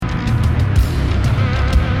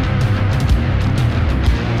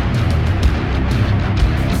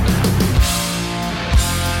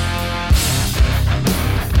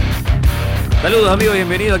Saludos amigos,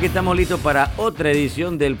 bienvenidos. Aquí estamos listos para otra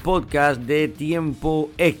edición del podcast de Tiempo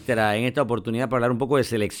Extra. En esta oportunidad para hablar un poco de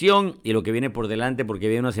selección y lo que viene por delante, porque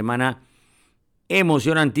viene una semana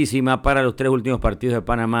emocionantísima para los 3 últimos partidos de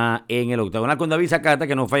Panamá en el Octagonal con David Sakata,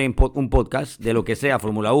 que nos falla un podcast de lo que sea,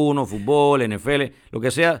 Fórmula 1, fútbol, NFL, lo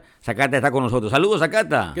que sea. Sakata está con nosotros. Saludos,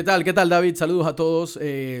 Sakata. ¿Qué tal, David? Saludos a todos.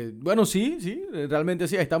 Bueno, sí, realmente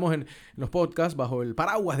sí, estamos en los podcasts bajo el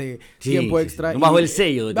paraguas de Tiempo Extra. Sí. Bajo el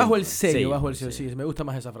sello. Bajo el sello, sí, me gusta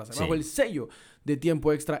más esa frase. Sí. Bajo el sello de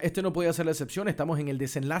Tiempo Extra. Este no podía ser la excepción, estamos en el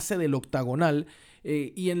desenlace del Octagonal.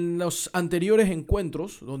 Y en los anteriores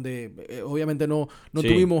encuentros, donde obviamente no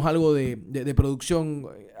tuvimos algo de producción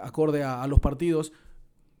acorde a los partidos,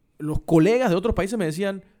 los colegas de otros países me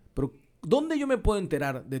decían, pero ¿dónde yo me puedo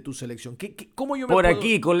enterar de tu selección? ¿Cómo yo me Por puedo...?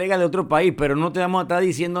 aquí, colegas de otro país, pero no te vamos a estar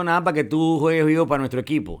diciendo nada para que tú juegues vivo para nuestro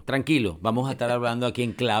equipo. Tranquilo, vamos a estar hablando aquí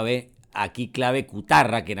en clave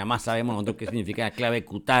cutarra, que nada más sabemos nosotros qué significa clave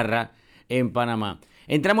cutarra en Panamá.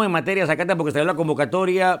 Entramos en materia, Sakata, porque salió la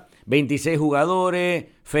convocatoria, 26 jugadores,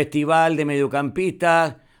 festival de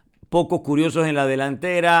mediocampistas, pocos curiosos en la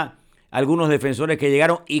delantera, algunos defensores que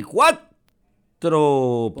llegaron y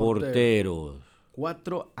 4 porteros.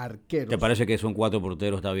 4 arqueros. ¿Te parece que son 4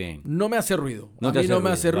 porteros? Está bien. No me hace ruido. A mí no me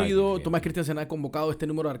hace ruido. Tomás Christensen ha convocado este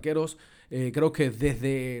número de arqueros. Creo que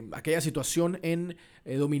desde aquella situación en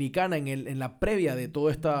Dominicana, en la previa de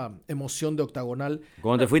toda esta emoción de Octagonal.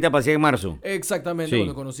 Cuando te fuiste a pasear en marzo. Exactamente. Sí.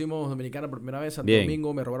 Cuando conocimos Dominicana por primera vez, Santo Bien.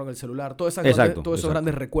 Domingo, me robaron el celular. Todos esos Exacto.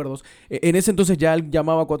 grandes recuerdos. En ese entonces ya él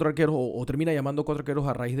llamaba a 4 arqueros o termina llamando 4 arqueros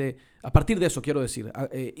a partir de eso, quiero decir.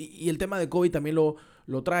 Y el tema de COVID también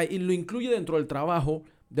lo trae y lo incluye dentro del trabajo.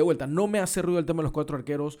 De vuelta, no me hace ruido el tema de los 4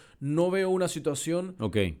 arqueros. No veo una situación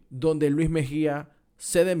donde Luis Mejía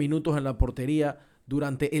cede minutos en la portería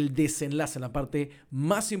durante el desenlace, en la parte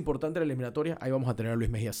más importante de la eliminatoria. Ahí vamos a tener a Luis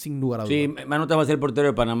Mejía, sin lugar a dudas. Sí, Manotas va a ser el portero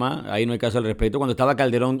de Panamá. Ahí no hay caso al respecto. Cuando estaba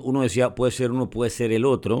Calderón, uno decía, puede ser uno, puede ser el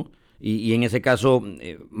otro. Y en ese caso,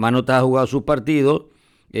 Manotas ha jugado sus partidos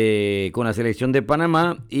con la selección de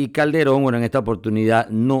Panamá, y Calderón, bueno, en esta oportunidad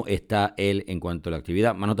no está él en cuanto a la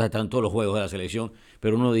actividad. Manotas está en todos los juegos de la selección,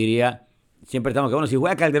 pero uno diría, siempre estamos que, bueno, si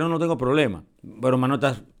juega Calderón no tengo problema. Pero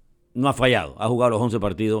Manotas no ha fallado, ha jugado los 11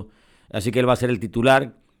 partidos, así que él va a ser el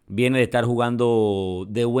titular. Viene de estar jugando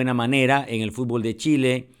de buena manera en el fútbol de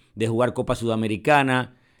Chile, de jugar Copa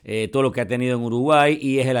Sudamericana, todo lo que ha tenido en Uruguay,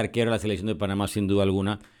 y es el arquero de la selección de Panamá sin duda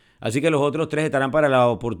alguna. Así que los otros 3 estarán para la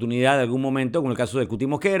oportunidad de algún momento, como el caso de Cuti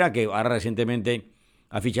Mosquera, que ahora recientemente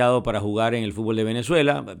ha fichado para jugar en el fútbol de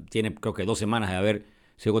Venezuela. Tiene creo que 2 semanas de haber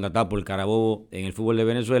sido contratado por el Carabobo en el fútbol de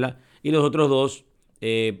Venezuela. Y los otros 2,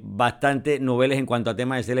 bastante noveles en cuanto a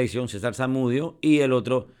temas de selección, César Samudio, y el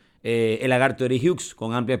otro, el lagarto Eric Hughes,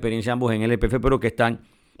 con amplia experiencia ambos en el LPF, pero que están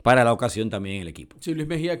para la ocasión también en el equipo. Sí, Luis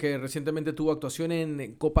Mejía, que recientemente tuvo actuación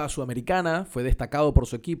en Copa Sudamericana, fue destacado por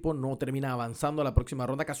su equipo, no termina avanzando a la próxima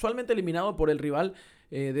ronda, casualmente eliminado por el rival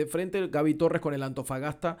de frente, Gaby Torres, con el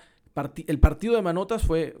Antofagasta. El partido de Manotas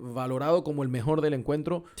fue valorado como el mejor del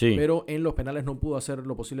encuentro, sí, pero en los penales no pudo hacer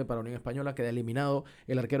lo posible para Unión Española. Queda eliminado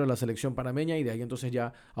el arquero de la selección panameña, y de ahí entonces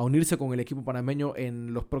ya a unirse con el equipo panameño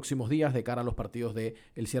en los próximos días de cara a los partidos del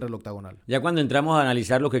cierre del Octagonal. Ya cuando entramos a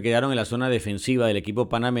analizar los que quedaron en la zona defensiva del equipo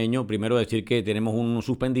panameño, primero decir que tenemos un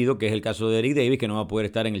suspendido, que es el caso de Eric Davis, que no va a poder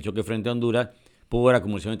estar en el choque frente a Honduras por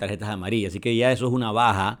acumulación de tarjetas amarillas. Así que ya eso es una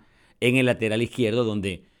baja en el lateral izquierdo,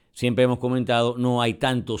 donde siempre hemos comentado, no hay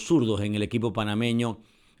tantos zurdos en el equipo panameño.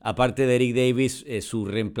 Aparte de Eric Davis, su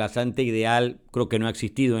reemplazante ideal creo que no ha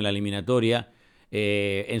existido en la eliminatoria.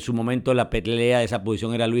 En su momento la pelea de esa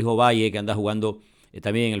posición era Luis Ovalle, que anda jugando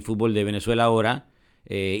también en el fútbol de Venezuela ahora.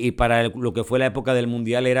 Y para lo que fue la época del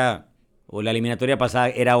Mundial o la eliminatoria pasada,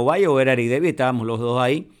 ¿era Ovalle o era Eric Davis? Estábamos los dos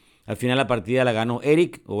ahí. Al final la partida la ganó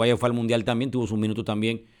Eric. Ovalle fue al Mundial también, tuvo sus minutos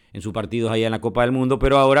también en sus partidos allá en la Copa del Mundo,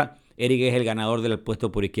 pero ahora Eric es el ganador del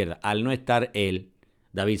puesto por izquierda. Al no estar él,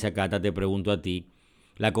 David Sakata, te pregunto a ti,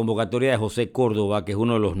 la convocatoria de José Córdoba, que es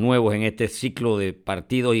uno de los nuevos en este ciclo de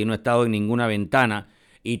partidos y no ha estado en ninguna ventana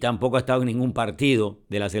y tampoco ha estado en ningún partido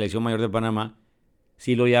de la Selección Mayor de Panamá,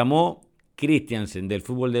 si lo llamó Christiansen del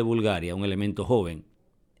fútbol de Bulgaria, un elemento joven,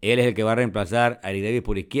 él es el que va a reemplazar a Eric Davis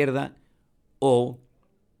por izquierda, o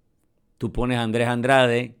tú pones a Andrés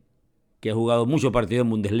Andrade, que ha jugado muchos partidos en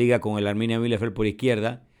Bundesliga con el Arminia Bielefeld por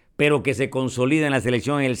izquierda, pero que se consolida en la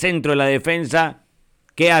selección en el centro de la defensa.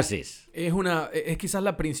 ¿Qué haces? Es quizás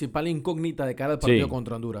la principal incógnita de cara al partido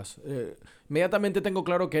contra Honduras. Inmediatamente tengo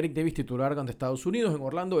claro que Eric Davis titular ante Estados Unidos, en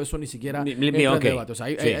Orlando, eso ni siquiera entra en debate. O sea,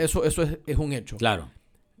 eso es un hecho. Claro.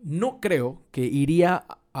 No creo que iría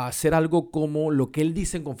a hacer algo como lo que él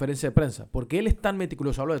dice en conferencia de prensa, porque él es tan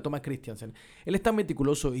meticuloso, hablo de Thomas Christiansen, él es tan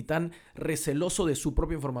meticuloso y tan receloso de su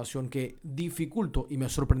propia información que dificulto y me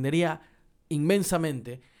sorprendería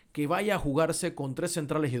inmensamente que vaya a jugarse con 3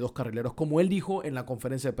 centrales y 2 carrileros, como él dijo en la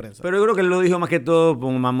conferencia de prensa. Pero yo creo que él lo dijo más que todo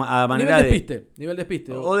a manera nivel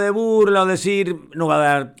despiste. O de burla, o decir, no va a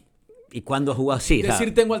dar... ¿Y cuándo jugó así?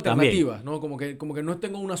 Decir tengo alternativas, ¿no? Como que no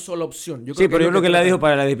tengo una sola opción. Yo creo pero yo creo que la dijo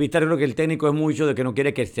para la despistar. Yo creo que el técnico es mucho de que no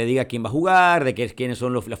quiere que se diga quién va a jugar, de quiénes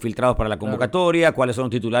son los filtrados para la convocatoria, claro, cuáles son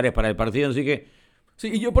los titulares para el partido. Así que... Sí,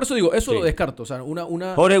 y yo por eso digo, eso lo descarto. O sea,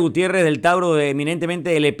 Jorge Gutiérrez del Tauro, eminentemente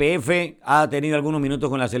del EPF, ha tenido algunos minutos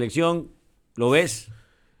con la selección. ¿Lo ves?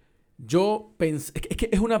 Yo pensé... Es que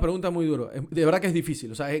es una pregunta muy dura. De verdad que es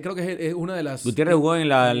difícil. O sea, creo que es una de las... Gutiérrez jugó en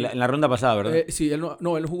la ronda pasada, ¿verdad? Sí, él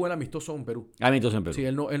jugó el amistoso en Perú. Amistoso en Perú. Sí,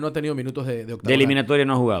 él no ha tenido minutos de octagonal. De eliminatoria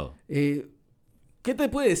no ha jugado. ¿Qué te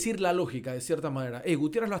puede decir la lógica, de cierta manera?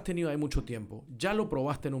 Gutiérrez lo has tenido ahí mucho tiempo. Ya lo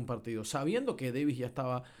probaste en un partido, sabiendo que Davis ya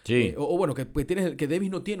estaba... Sí. Que Davis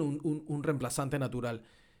no tiene un reemplazante natural.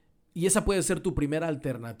 Y esa puede ser tu primera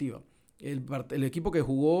alternativa. El equipo que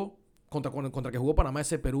jugó... Contra que jugó Panamá,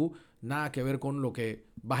 ese Perú, nada que ver con lo que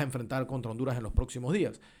vas a enfrentar contra Honduras en los próximos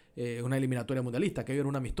días. Una eliminatoria mundialista, que era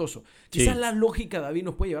un amistoso. Sí. Quizás la lógica, David,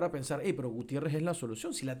 nos puede llevar a pensar, pero Gutiérrez es la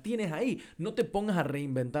solución. Si la tienes ahí, no te pongas a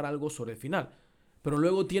reinventar algo sobre el final. Pero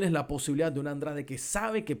luego tienes la posibilidad de un Andrade que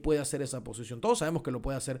sabe que puede hacer esa posición. Todos sabemos que lo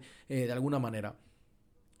puede hacer de alguna manera.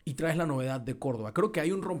 Y traes la novedad de Córdoba. Creo que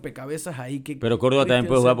hay un rompecabezas ahí que... Pero Córdoba también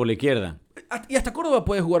puede jugar por la izquierda. Y hasta Córdoba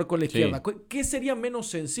puede jugar con la izquierda. Sí. ¿Qué sería menos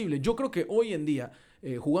sensible? Yo creo que hoy en día,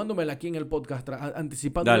 jugándomela aquí en el podcast,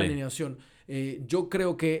 anticipando la alineación, yo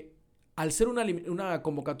creo que al ser una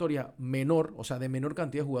convocatoria menor, o sea, de menor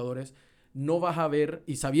cantidad de jugadores, no vas a ver,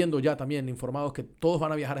 y sabiendo ya también informados que todos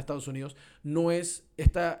van a viajar a Estados Unidos, no es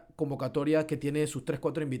esta convocatoria que tiene sus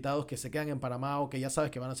 3-4 invitados que se quedan en Panamá o que ya sabes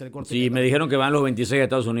que van a hacer el corte. Sí, me dijeron que van los 26 a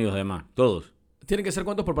Estados Unidos, además, todos. ¿Tienen que ser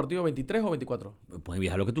cuántos por partido? ¿23 o 24? Puedes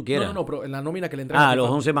viajar lo que tú quieras. No, pero en la nómina que le entregan. Los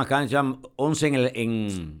 11 más cancha,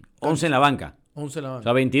 11 11 en la banca. 11 en la banca. O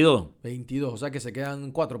sea, 22. 22, o sea que se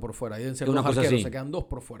quedan 4 por fuera. Y deben ser una dos cosa arqueros, así. Se quedan 2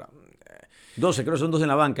 por fuera. 12, creo que son 2 en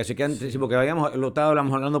la banca. Se quedan, sí, porque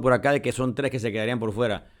hablamos hablando por acá de que son 3 que se quedarían por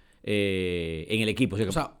fuera en el equipo.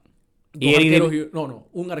 O sea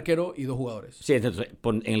un arquero y 2 jugadores. Sí, entonces,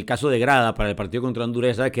 en el caso de Grada, para el partido contra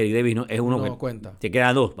Honduras, sabes que Eric Davis es uno no que cuenta. Te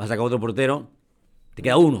quedan 2, vas a sacar otro portero, te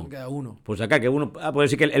queda uno. Queda uno. Por sacar que uno, puede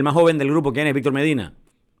decir que el más joven del grupo, ¿quién es? Víctor Medina.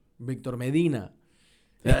 Que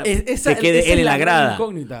quede él en la grada.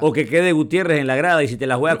 Incógnita. O que quede Gutiérrez en la grada y si te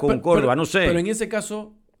la juega con Córdoba, no sé. Pero en ese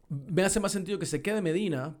caso, me hace más sentido que se quede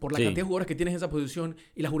Medina por la cantidad de jugadores que tienes en esa posición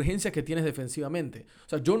y las urgencias que tienes defensivamente. O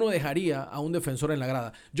sea, yo no dejaría a un defensor en la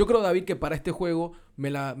grada. Yo creo, David, que para este juego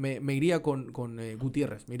me iría con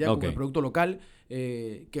Gutiérrez. Me iría con el producto local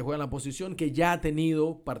que juega en la posición, que ya ha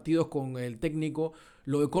tenido partidos con el técnico.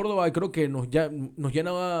 Lo de Córdoba creo que nos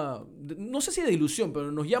llena, no sé si de ilusión,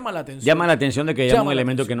 pero nos llama la atención. Llama la atención de que llama un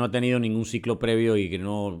elemento que no ha tenido ningún ciclo previo y que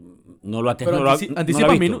no lo ha tenido.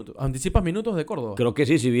 ¿Anticipas minutos de Córdoba? Creo que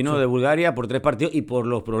sí vino de Bulgaria por 3 partidos y por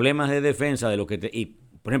los problemas de defensa de los que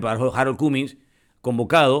por ejemplo, Harold Cummings,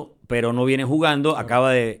 convocado, pero no viene jugando,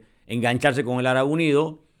 acaba de engancharse con el Árabe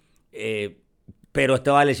Unido, pero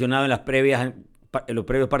estaba lesionado en los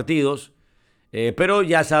previos partidos. Pero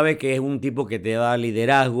ya sabe que es un tipo que te da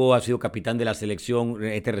liderazgo, ha sido capitán de la selección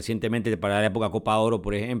recientemente para la época Copa Oro,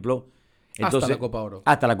 por ejemplo. Entonces, hasta la Copa Oro.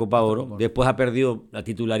 Hasta la Copa Oro. Después ha perdido la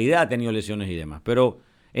titularidad, ha tenido lesiones y demás. Pero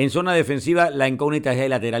en zona defensiva la incógnita es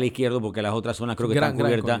el lateral izquierdo porque las otras zonas creo que están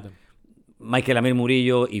cubiertas. Michael Amir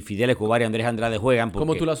Murillo y Fidel Escobar y Andrés Andrade juegan.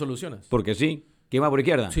 ¿Cómo tú la solucionas? Porque sí. ¿Quién va por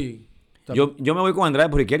izquierda? Sí. Yo me voy con Andrade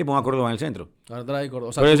por izquierda y pongo a Córdoba en el centro. Andrade y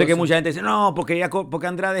Córdoba. O sea, pero yo sé que mucha gente dice, no, porque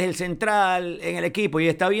Andrade es el central en el equipo y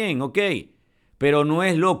está bien, ok. Pero no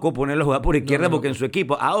es loco ponerlo a jugar por izquierda porque en su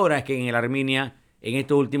equipo, ahora es que en el Arminia, en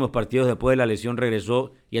estos últimos partidos después de la lesión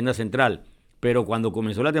regresó y anda central. Pero cuando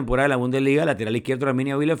comenzó la temporada de la Bundesliga, lateral izquierdo de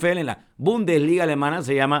Arminia Bielefeld, en la Bundesliga alemana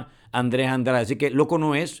se llama Andrés Andrade. Así que loco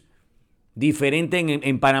no es. Diferente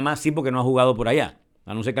en Panamá sí porque no ha jugado por allá.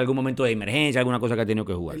 A no ser que algún momento de emergencia, alguna cosa que ha tenido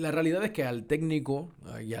que jugar. La realidad es que al técnico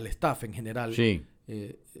y al staff en general, sí.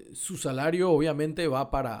 Su salario obviamente va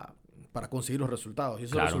para conseguir los resultados. Y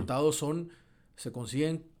esos resultados se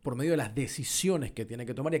consiguen por medio de las decisiones que tiene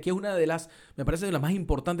que tomar. Y aquí es una de me parece, de las más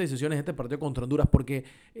importantes decisiones de este partido contra Honduras, porque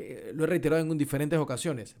lo he reiterado en diferentes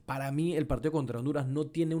ocasiones. Para mí, el partido contra Honduras no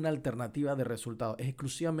tiene una alternativa de resultado. Es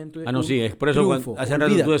exclusivamente sí, es por eso hace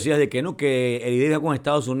rato tú decías de que no, que el idea con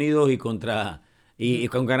Estados Unidos y contra Y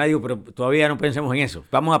con Canadá digo, pero todavía no pensemos en eso.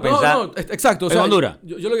 Vamos a pensar exacto. O en sea, Honduras.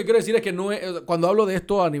 Yo lo que quiero decir es que no es, cuando hablo de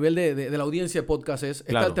esto a nivel de la audiencia de podcast es,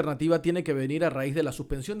 esta alternativa tiene que venir a raíz de la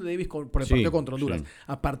suspensión de Davis por el partido contra Honduras. Sí.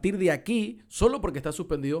 A partir de aquí, solo porque está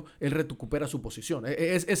suspendido, él recupera su posición.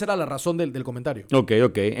 Esa era la razón del comentario. Ok.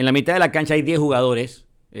 En la mitad de la cancha hay 10 jugadores.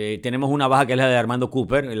 Tenemos una baja que es la de Armando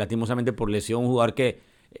Cooper, lastimosamente por lesión, un jugador que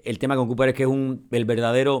el tema con Cooper es que es el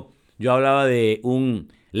verdadero, yo hablaba de un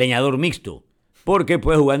leñador mixto, porque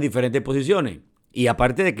puede jugar en diferentes posiciones. Y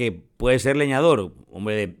aparte de que puede ser leñador,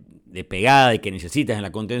 hombre de pegada, de que necesitas en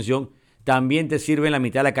la contención, también te sirve en la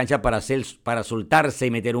mitad de la cancha para soltarse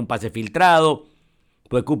y meter un pase filtrado.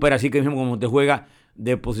 Pues Cooper, así que mismo como te juega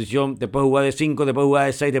de posición, te puede jugar de 5, te puede jugar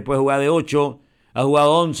de 6, te puede jugar de 8, ha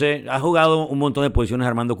jugado 11, ha jugado un montón de posiciones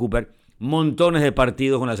Armando Cooper, montones de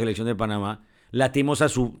partidos con la selección de Panamá. Lastimosa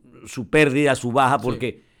su pérdida, su baja,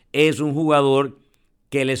 porque es un jugador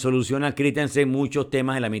que le soluciona a Christensen muchos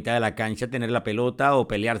temas en la mitad de la cancha, tener la pelota o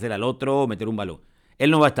peleársela al otro o meter un balón.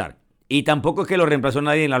 Él no va a estar. Y tampoco es que lo reemplazó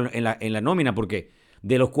nadie en la nómina, porque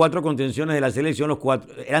de los 4 contenciones de la selección, los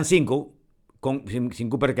 4, eran 5, sin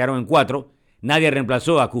Cooper quedaron en 4, nadie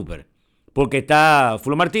reemplazó a Cooper. Porque está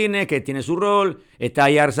Fulo Martínez, que tiene su rol, está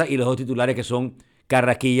Ayarza y los 2 titulares que son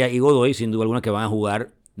Carrasquilla y Godoy, sin duda alguna que van a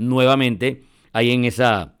jugar nuevamente ahí en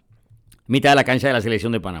esa mitad de la cancha de la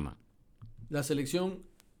selección de Panamá. La selección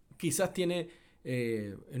quizás tiene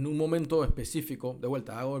en un momento específico, de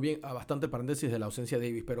vuelta, hago bien a bastante paréntesis de la ausencia de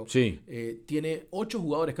Davis, pero tiene 8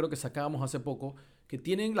 jugadores, creo que sacábamos hace poco, que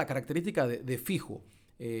tienen la característica de fijo.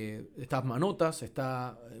 Está Manotas,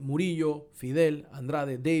 está Murillo, Fidel,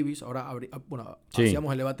 Andrade, Davis. Ahora,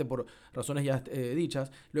 hacíamos el debate por razones ya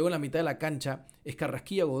dichas. Luego en la mitad de la cancha es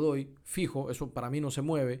Carrasquilla, Godoy, fijo, eso para mí no se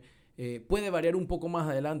mueve. Puede variar un poco más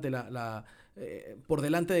adelante por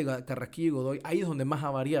delante de Carrasquilla y Godoy. Ahí es donde más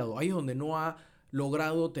ha variado. Ahí es donde no ha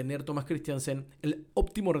logrado tener Thomas Christiansen el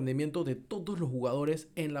óptimo rendimiento de todos los jugadores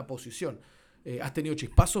en la posición. Has tenido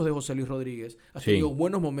chispazos de José Luis Rodríguez, has tenido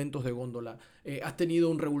buenos momentos de Góndola, has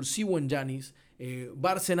tenido un revulsivo en Yanis,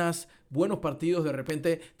 Bárcenas, buenos partidos, de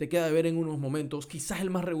repente te queda de ver en unos momentos. Quizás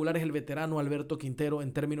el más regular es el veterano Alberto Quintero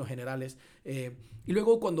en términos generales. Y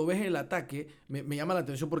luego cuando ves el ataque, me llama la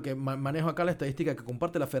atención porque manejo acá la estadística que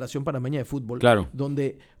comparte la Federación Panameña de Fútbol,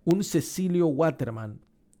 donde un Cecilio Waterman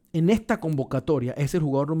en esta convocatoria es el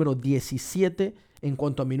jugador número 17 en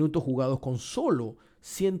cuanto a minutos jugados, con solo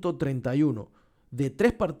 131. De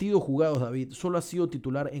 3 partidos jugados, David, solo ha sido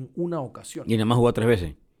titular en una ocasión. Y nada más jugó 3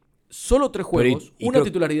 veces. Solo 3 juegos, una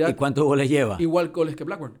titularidad. ¿Y cuántos goles lleva? Igual goles que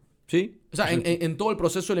Blackburn. Sí. O sea, en todo el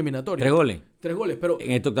proceso eliminatorio. 3 goles. 3 goles, pero...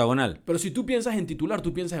 En este octagonal. Pero si tú piensas en titular,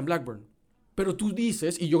 tú piensas en Blackburn. Pero tú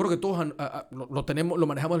dices, y yo creo que todos lo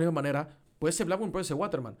manejamos de la misma manera, puede ser Blackburn, puede ser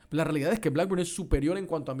Waterman. La realidad es que Blackburn es superior en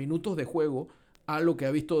cuanto a minutos de juego a lo que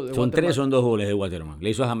ha visto de Son Waterman. 3, son 2 goles de Waterman.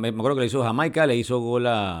 Me acuerdo que le hizo a Jamaica, le hizo gol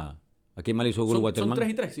a... ¿A quién más le hizo gol Waterman? Son 3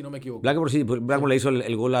 y 3, si no me equivoco. Blackburn le hizo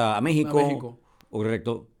el gol a México. A México.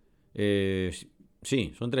 Correcto.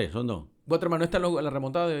 Sí, son 3, son 2. Waterman no está en la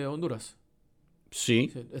remontada de Honduras.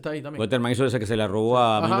 Sí. Está ahí también. Waterman hizo esa que se la robó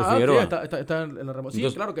a Mendo Figueroa. Sí, está en la remontada.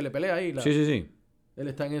 Sí, claro que le pelea ahí. Sí. Él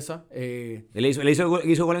está en esa. Él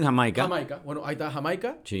hizo gol en Jamaica. Bueno, ahí está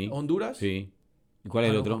Jamaica. Sí. Honduras. Sí. ¿Y cuál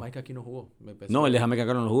es el otro? Jamaica aquí no jugó. No, el de Jamaica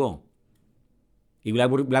acá no lo jugó. Y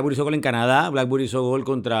Blackburn hizo gol en Canadá. Blackburn hizo gol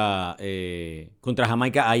contra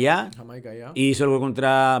Jamaica allá. Y hizo el gol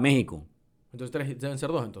contra México. Entonces deben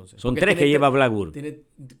ser 2 entonces. Son 3 que lleva Blackburn.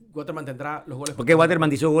 Waterman tendrá los goles. Porque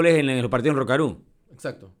Waterman hizo goles en los partidos en Rocarú.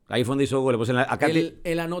 Exacto. Ahí fue donde hizo goles. Pues acá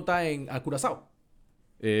él anota a Curazao.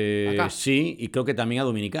 Acá. Sí, y creo que también a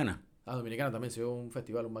Dominicana. A Dominicana también se dio un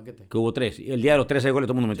festival, un banquete. Que hubo 3. Y el día de los 13 goles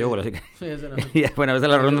todo el mundo metió goles. Así que... Sí, ese no. Bueno, esa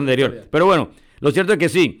es la ronda anterior. Pero bueno, lo cierto es que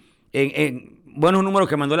sí. En buenos números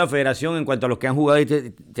que mandó la federación en cuanto a los que han jugado, y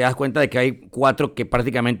te das cuenta de que hay 4 que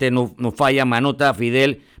prácticamente no fallan: Manota,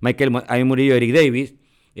 Fidel, Michael Murillo, Eric Davis.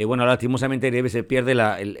 Bueno, lastimosamente Eric Davis se pierde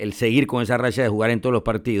el seguir con esa racha de jugar en todos los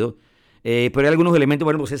partidos. Pero hay algunos elementos,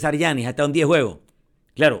 por ejemplo, César Yanis, hasta un 10 juegos.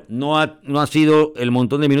 Claro, no ha sido el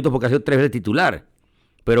montón de minutos porque ha sido 3 veces titular.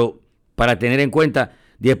 Pero para tener en cuenta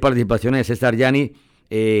 10 participaciones de César Yanis,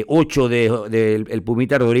 8 del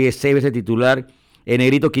Pumita Rodríguez, 6 veces titular.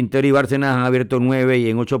 Negrito, Quintero y Bárcenas han abierto 9 y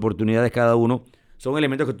en 8 oportunidades cada uno. Son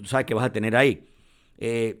elementos que tú sabes que vas a tener ahí.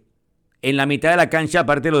 En la mitad de la cancha,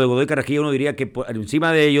 aparte de lo de Godoy y Carrasquilla, uno diría que por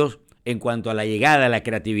encima de ellos, en cuanto a la llegada, a la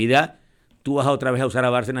creatividad, tú vas otra vez a usar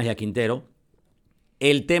a Bárcenas y a Quintero.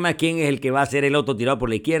 El tema es quién es el que va a ser el otro tirado por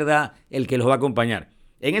la izquierda, el que los va a acompañar.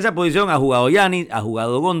 En esa posición ha jugado Yanis, ha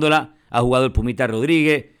jugado Góndola, ha jugado el Pumita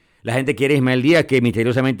Rodríguez. La gente quiere a Ismael Díaz, que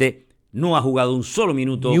misteriosamente no ha jugado un solo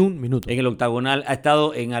minuto, Ni un minuto en el octagonal. Ha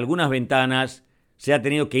estado en algunas ventanas, se ha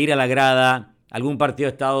tenido que ir a la grada, algún partido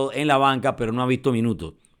ha estado en la banca, pero no ha visto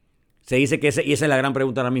minutos. Se dice que y esa es la gran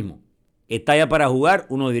pregunta ahora mismo. ¿Está ya para jugar?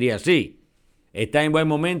 Uno diría sí. ¿Está en buen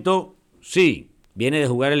momento? Sí. Viene de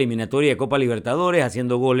jugar eliminatoria de Copa Libertadores,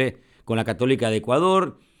 haciendo goles con la Católica de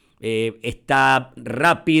Ecuador. Está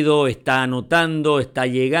rápido, está anotando, está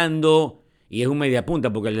llegando y es un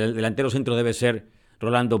mediapunta porque el delantero centro debe ser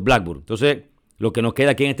Rolando Blackburn. Entonces, lo que nos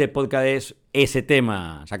queda aquí en este podcast es ese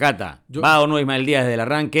tema. Sakata, ¿va o no Ismael Díaz desde el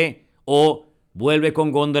arranque? ¿O vuelve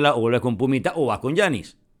con Góndola o vuelve con Pumita o vas con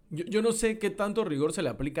Yanis? Yo no sé qué tanto rigor se le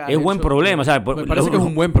aplica a Es buen problema, ¿sabes? Me parece que es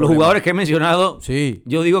un buen problema. Los jugadores que he mencionado, sí.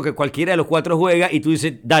 Yo digo que cualquiera de los 4 juega y tú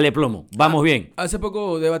dices, dale plomo, vamos bien. Hace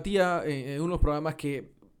poco debatía en unos programas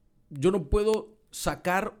que yo no puedo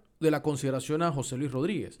sacar de la consideración a José Luis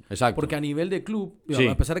Rodríguez. Exacto. Porque a nivel de club, sí,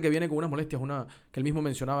 a pesar de que viene con unas molestias, que él mismo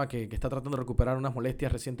mencionaba que está tratando de recuperar unas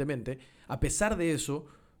molestias recientemente, a pesar de eso,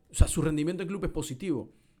 o sea, su rendimiento en club es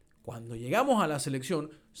positivo. Cuando llegamos a la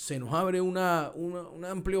selección, se nos abre un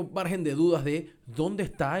amplio margen de dudas de dónde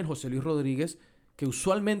está el José Luis Rodríguez que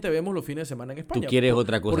usualmente vemos los fines de semana en España. Tú quieres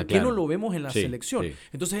otra cosa, ¿Por qué no lo vemos en la selección? Sí.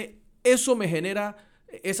 Entonces, eso me genera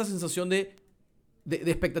esa sensación de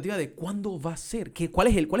expectativa de cuándo va a ser, cuál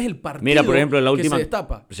es el partido. Mira, por ejemplo, en la última, que se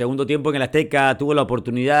destapa. Segundo tiempo en el Azteca tuvo la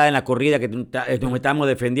oportunidad en la corrida que nos estábamos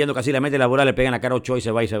defendiendo, casi la mete la bola, le pega en la cara a Ochoa y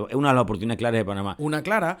se va. Es una de las oportunidades claras de Panamá. Una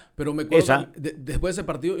clara, pero me acuerdo después de ese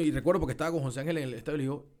partido, y recuerdo porque estaba con José Ángel en el estadio y le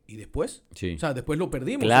digo, ¿y después? Sí. O sea, después lo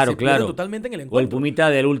perdimos. Claro, claro. Totalmente en el encuentro. O el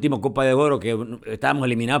Pumita del último Copa de Oro, que estábamos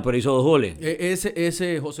eliminados, pero hizo 2 goles.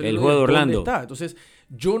 Ese José Luis el juego de Orlando. Está. Entonces,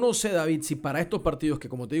 yo no sé, David, si para estos partidos que,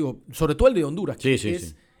 como te digo, sobre todo el de Honduras, que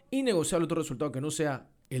es innegociable otro resultado que no sea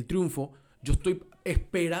el triunfo, yo estoy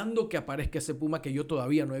esperando que aparezca ese Puma que yo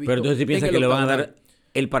todavía no he visto. Pero entonces, ¿sí piensas que le van a dar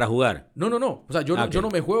él para jugar? No. O sea, yo no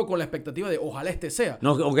me juego con la expectativa de ojalá este sea.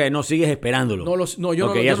 No, no sigues esperándolo.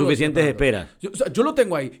 Yo ya suficientes esperas. Yo lo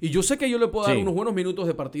tengo ahí. Y yo sé que yo le puedo dar unos buenos minutos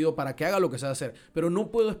de partido para que haga lo que se va a hacer. Pero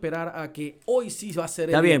no puedo esperar a que hoy sí va a ser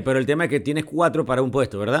Está bien, pero el tema es que tienes 4 para un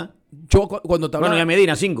puesto, ¿verdad? Yo cuando te hablaba... Bueno, y a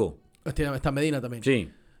Medina 5. Está Medina también. Sí.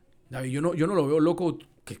 David, yo no lo veo loco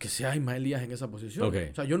que sea Ismael Díaz en esa posición.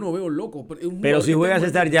 Okay. O sea, yo no veo loco. Pero si juega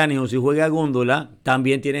César Yanis o si juega Góndola,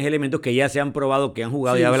 también tienes elementos que ya se han probado, que han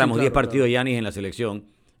jugado. Ya hablamos 10 partidos de Yanis en la selección.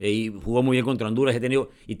 Y jugó muy bien contra Honduras.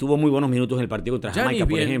 Y tuvo muy buenos minutos en el partido contra Jamaica,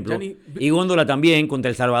 por ejemplo. Y Góndola también, contra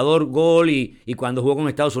El Salvador, gol. Y cuando jugó con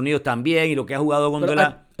Estados Unidos también. Y lo que ha jugado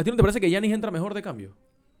Góndola. ¿A ti no te parece que Yanis entra mejor de cambio?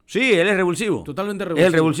 Sí, él es revulsivo. Totalmente revulsivo. Es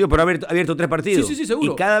el revulsivo, pero ha abierto 3 partidos. Sí,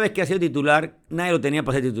 seguro. Y cada vez que ha sido titular, nadie lo tenía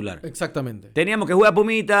para ser titular. Exactamente. Teníamos que juega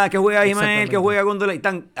Pumita, que juega Ismael, que juega Góndola y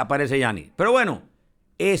aparece Yanis. Pero bueno,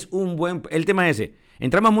 es un buen... El tema es ese.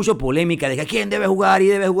 Entramos mucho polémica de que quién debe jugar y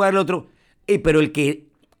debe jugar el otro. Pero el que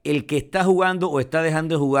está jugando o está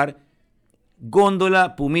dejando de jugar,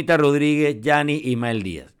 Góndola, Pumita Rodríguez, Yanis, Ismael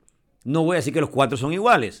Díaz. No voy a decir que los 4 son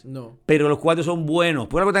iguales. No. Pero los 4 son buenos.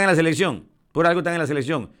 Por algo están en la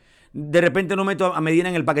selección. De repente no meto a Medina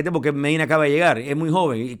en el paquete porque Medina acaba de llegar. Es muy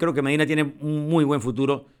joven y creo que Medina tiene un muy buen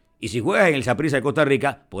futuro. Y si juegas en el Saprissa de Costa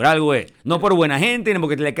Rica, por algo es. No por buena gente, ni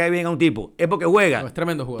porque te le cae bien a un tipo. Es porque juega. No, es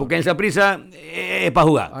tremendo jugador. Porque en el Saprissa es para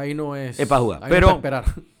jugar. Ahí no es. Es para jugar. Ahí pero no es para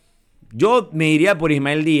esperar. Yo me iría por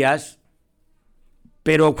Ismael Díaz,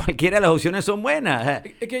 pero cualquiera de las opciones son buenas.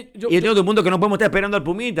 Es que y yo tengo otro punto que no podemos estar esperando al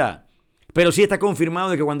Pumita. Pero sí está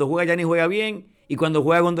confirmado de que cuando juega Yanis juega bien y cuando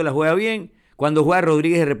juega Góndola juega bien. Cuando juega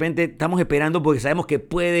Rodríguez, de repente estamos esperando porque sabemos que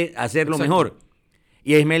puede hacerlo mejor.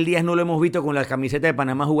 Y a Ismael Díaz no lo hemos visto con la camiseta de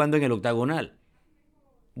Panamá jugando en el Octagonal.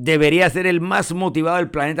 Debería ser el más motivado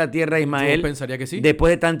del planeta Tierra, Ismael. Yo pensaría que sí.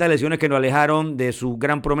 Después de tantas lesiones que lo alejaron de su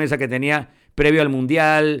gran promesa que tenía previo al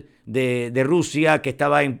Mundial de Rusia, que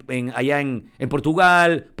estaba allá en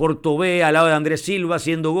Portugal, Porto B, al lado de Andrés Silva,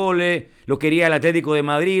 haciendo goles. Lo quería el Atlético de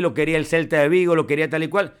Madrid, lo quería el Celta de Vigo, lo quería tal y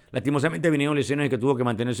cual. Lastimosamente vinieron lesiones y que tuvo que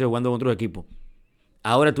mantenerse jugando con otros equipos.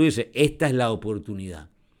 Ahora tú dices, esta es la oportunidad.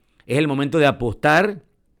 Es el momento de apostar.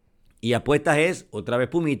 Y apuestas es, otra vez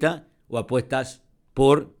Pumita, o apuestas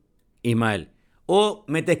por Ismael. O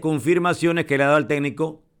metes confirmaciones que le ha dado al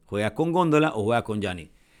técnico, juegas con Góndola o juegas con Yanis.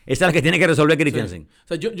 Esa es la que tiene que resolver Christiansen. Sí. O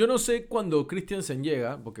sea, yo no sé cuando Christiansen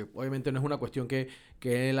llega, porque obviamente no es una cuestión que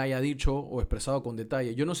él haya dicho o expresado con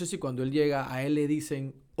detalle. Yo no sé si cuando él llega a él le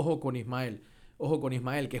dicen, ojo con Ismael,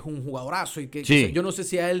 que es un jugadorazo y que yo no sé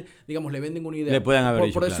si a él, digamos, le venden una idea. Le pueden haber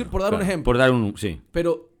dicho, por dar un ejemplo. Por dar un, sí.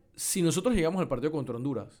 Pero si nosotros llegamos al partido contra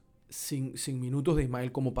Honduras sin minutos de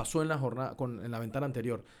Ismael, como pasó en la jornada, en la ventana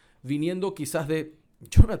anterior, viniendo quizás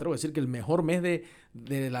yo me atrevo a decir que el mejor mes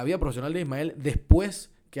de la vida profesional de Ismael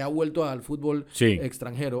después que ha vuelto al fútbol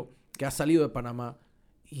extranjero, que ha salido de Panamá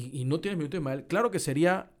y no tienes minutos de Ismael, claro que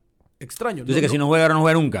sería extraño. Entonces, si no juega ahora, no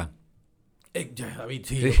juega nunca. Ya, David,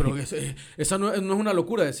 sí, yo creo que esa no es una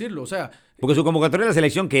locura decirlo, o sea... Porque su convocatoria de la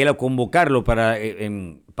selección, que era convocarlo para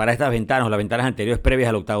estas ventanas o las ventanas anteriores previas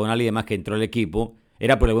al octagonal y demás que entró el equipo,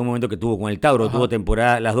 era por el buen momento que tuvo con el Tauro. Tuvo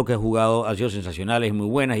temporada, las dos que ha jugado han sido sensacionales, muy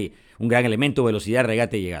buenas y un gran elemento, velocidad,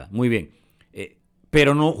 regate y llegada. Muy bien.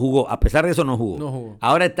 Pero no jugó, a pesar de eso no jugó.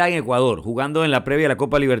 Ahora está en Ecuador, jugando en la previa de la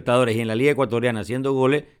Copa Libertadores y en la Liga Ecuatoriana, haciendo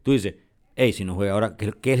goles. Tú dices, si no juega ahora,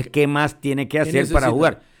 ¿qué más tiene que hacer para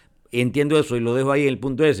jugar? Entiendo eso y lo dejo ahí en el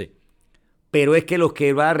punto ese. Pero es que los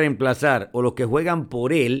que va a reemplazar o los que juegan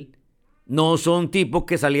por él no son tipos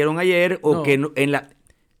que salieron ayer o que en la...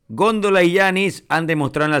 Góndola y Yanis han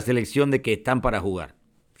demostrado en la selección de que están para jugar.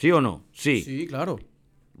 ¿Sí o no? Sí. Sí, claro.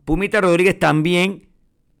 Pumita Rodríguez también,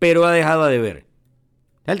 pero ha dejado de ver.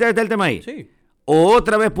 ¿Está el tema ahí? Sí. O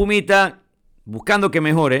otra vez Pumita buscando que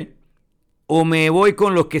mejore, o me voy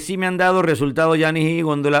con los que sí me han dado resultados Yanis y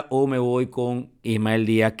Góndola, o me voy con Ismael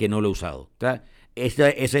Díaz, que no lo he usado.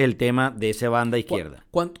 Ese es el tema de esa banda izquierda.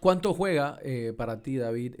 ¿Cuánto juega para ti,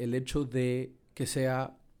 David, el hecho de que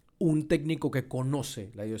sea un técnico que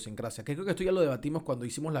conoce la idiosincrasia? Que creo que esto ya lo debatimos cuando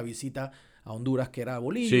hicimos la visita a Honduras, que era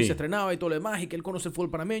Bolivia, y se estrenaba y todo lo demás, y que él conoce el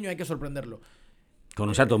fútbol panameño, hay que sorprenderlo.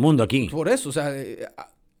 Conoce a todo el mundo aquí. Por eso, o sea,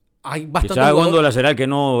 hay bastante... Quizás Góndola será el que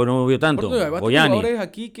no vio tanto. Hay bastantes jugadores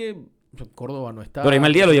aquí que... Córdoba no está. Pero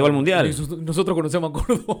Ismael Díaz lo llevó al Mundial. Nosotros conocemos a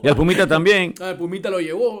Córdoba. Y al Pumita también. A Pumita lo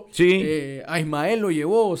llevó. Sí. A Ismael lo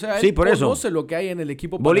llevó. O sea, él conoce lo que hay en el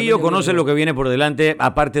equipo. Bolillo conoce lo que viene por delante,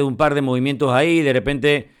 aparte de un par de movimientos ahí, de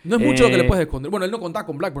repente... No es mucho lo que le puedes esconder. Bueno, él no contaba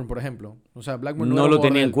con Blackburn, por ejemplo. O sea, Blackburn no lo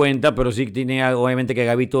tenía en cuenta, pero sí tenía obviamente que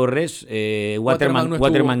Gaby Torres,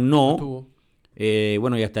 Waterman no. Estuvo.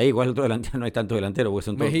 Bueno, y hasta ahí, ¿cuál es el otro delantero? No hay tanto delantero. Porque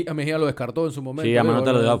son todos... Mejía lo descartó en su momento. Sí, a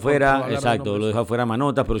Manota lo dejó afuera, exacto, lo dejó afuera a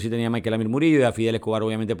Manotas, pero sí tenía a Michael Amir Murillo y a Fidel Escobar,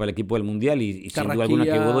 obviamente, para el equipo del Mundial. Y sin duda alguna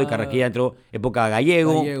que Godoy Carrasquilla entró época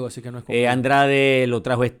Gallego. Así que no es Andrade lo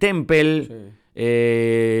trajo Stempel.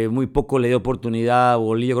 Sí. Muy poco le dio oportunidad a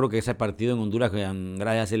Bolillo. Creo que ese partido en Honduras, que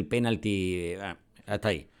Andrade hace el penalti, hasta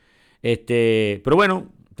ahí. Pero bueno,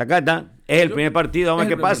 Sakata, es el primer partido, vamos a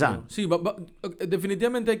ver qué pasa. Sí,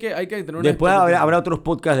 definitivamente hay que tener una... Después habrá otros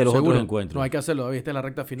podcasts de los otros encuentros. No, hay que hacerlo, David, esta es la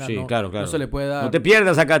recta final. Sí, ¿no? claro. No se le puede dar... No te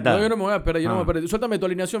pierdas, Sakata. No, yo no me voy a perder, Suéltame tu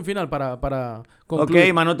alineación final para concluir.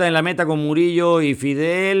 Ok, Manota en la meta con Murillo y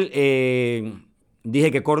Fidel.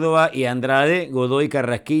 Dije que Córdoba y Andrade, Godoy,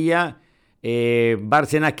 Carrasquilla,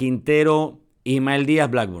 Bárcenas, Quintero, Ismael Díaz,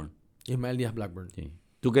 Blackburn. Ismael Díaz, Blackburn. Sí.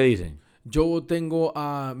 ¿Tú qué dices? Yo tengo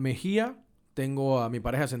a Mejía. Tengo a mi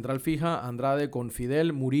pareja central fija, Andrade con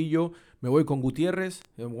Fidel, Murillo, me voy con Gutiérrez,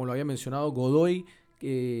 como lo había mencionado, Godoy,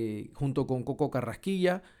 junto con Coco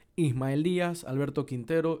Carrasquilla, Ismael Díaz, Alberto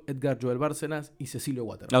Quintero, Edgar Joel Bárcenas y Cecilio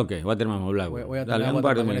Waterman. Ok, Waterman o Blackburn. Voy a tener a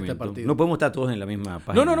Waterman en este partido. No podemos estar todos en la misma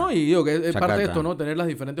página. No, y digo que es parte de esto, ¿no? Tener las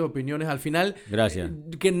diferentes opiniones. Al final, gracias.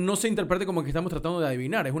 Que no se interprete como que estamos tratando de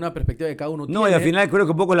adivinar, es una perspectiva de cada uno tiene. No, y al final creo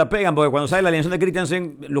que un poco la pegan, porque cuando sale la alineación de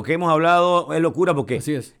Christensen, lo que hemos hablado es locura, porque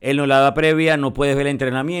él no la da previa, no puedes ver el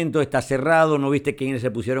entrenamiento, está cerrado, no viste quiénes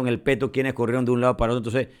se pusieron el peto, quiénes corrieron de un lado para otro,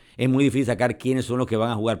 entonces es muy difícil sacar quiénes son los que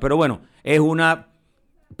van a jugar. Pero bueno, es una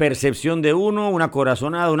percepción de uno, una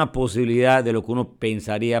corazonada, una posibilidad de lo que uno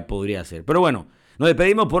pensaría podría ser. Pero bueno, nos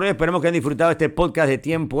despedimos por hoy. Esperemos que hayan disfrutado este podcast de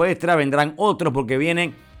Tiempo Extra. Vendrán otros porque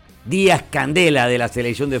vienen días candela de la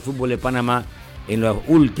selección de fútbol de Panamá en los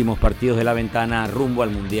últimos partidos de la ventana rumbo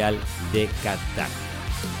al Mundial de Qatar.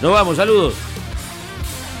 Nos vamos, saludos.